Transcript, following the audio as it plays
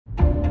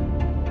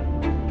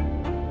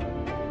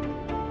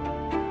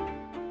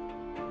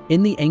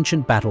In the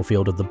ancient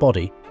battlefield of the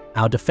body,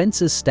 our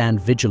defenses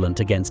stand vigilant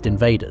against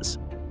invaders.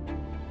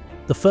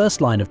 The first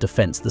line of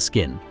defense, the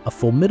skin, a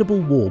formidable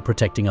wall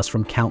protecting us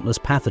from countless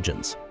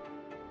pathogens.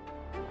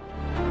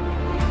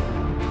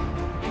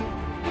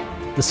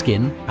 The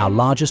skin, our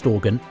largest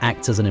organ,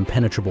 acts as an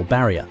impenetrable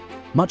barrier,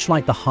 much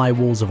like the high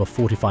walls of a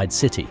fortified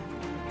city.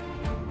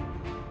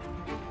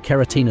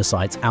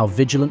 Keratinocytes, our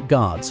vigilant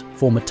guards,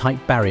 form a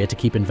tight barrier to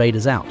keep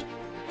invaders out.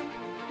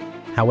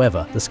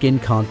 However, the skin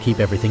can't keep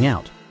everything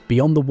out.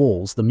 Beyond the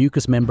walls, the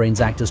mucous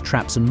membranes act as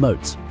traps and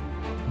moats.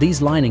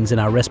 These linings in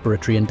our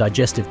respiratory and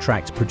digestive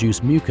tracts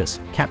produce mucus,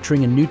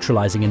 capturing and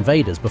neutralizing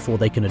invaders before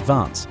they can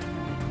advance.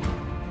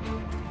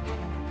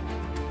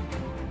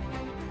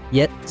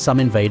 Yet, some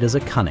invaders are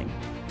cunning.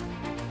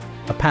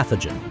 A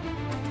pathogen,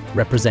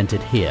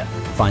 represented here,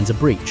 finds a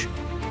breach.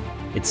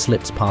 It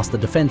slips past the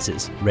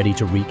defenses, ready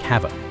to wreak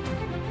havoc.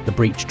 The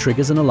breach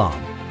triggers an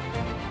alarm.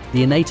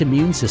 The innate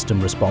immune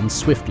system responds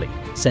swiftly,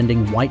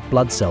 sending white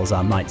blood cells,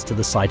 our knights, to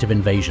the site of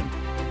invasion.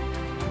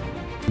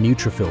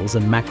 Neutrophils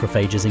and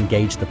macrophages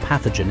engage the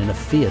pathogen in a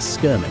fierce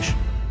skirmish.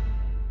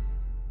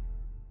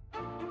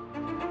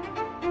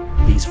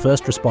 These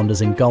first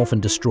responders engulf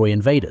and destroy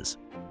invaders,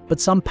 but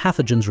some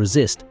pathogens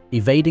resist,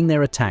 evading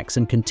their attacks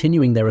and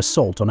continuing their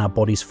assault on our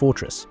body's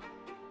fortress.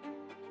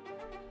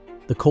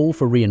 The call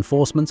for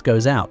reinforcements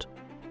goes out.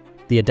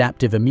 The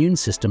adaptive immune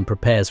system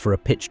prepares for a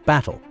pitched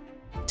battle.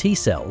 T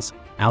cells,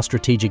 our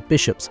strategic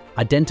bishops,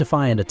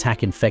 identify and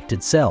attack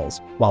infected cells,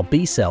 while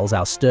B cells,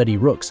 our sturdy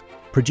rooks,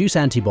 produce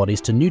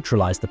antibodies to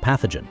neutralize the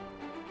pathogen.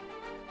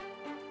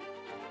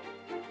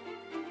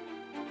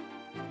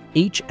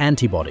 Each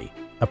antibody,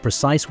 a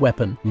precise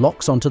weapon,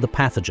 locks onto the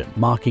pathogen,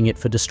 marking it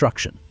for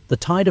destruction. The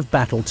tide of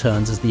battle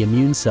turns as the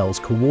immune cells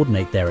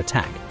coordinate their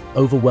attack,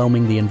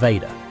 overwhelming the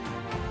invader.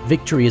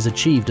 Victory is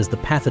achieved as the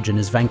pathogen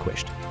is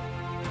vanquished.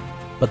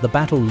 But the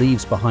battle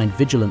leaves behind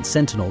vigilant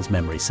sentinels,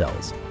 memory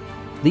cells.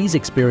 These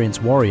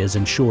experienced warriors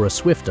ensure a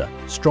swifter,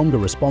 stronger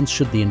response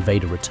should the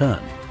invader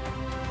return.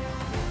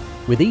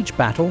 With each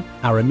battle,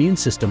 our immune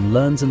system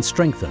learns and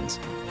strengthens.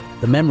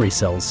 The memory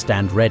cells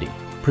stand ready,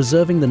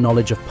 preserving the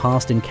knowledge of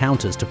past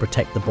encounters to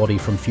protect the body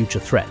from future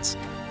threats.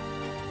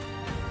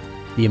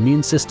 The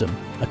immune system,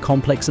 a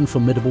complex and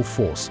formidable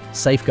force,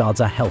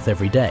 safeguards our health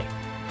every day.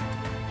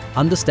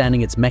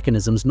 Understanding its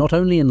mechanisms not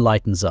only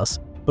enlightens us,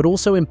 but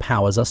also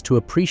empowers us to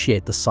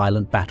appreciate the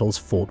silent battles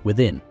fought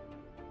within.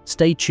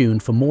 Stay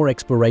tuned for more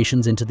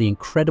explorations into the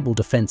incredible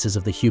defenses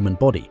of the human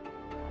body.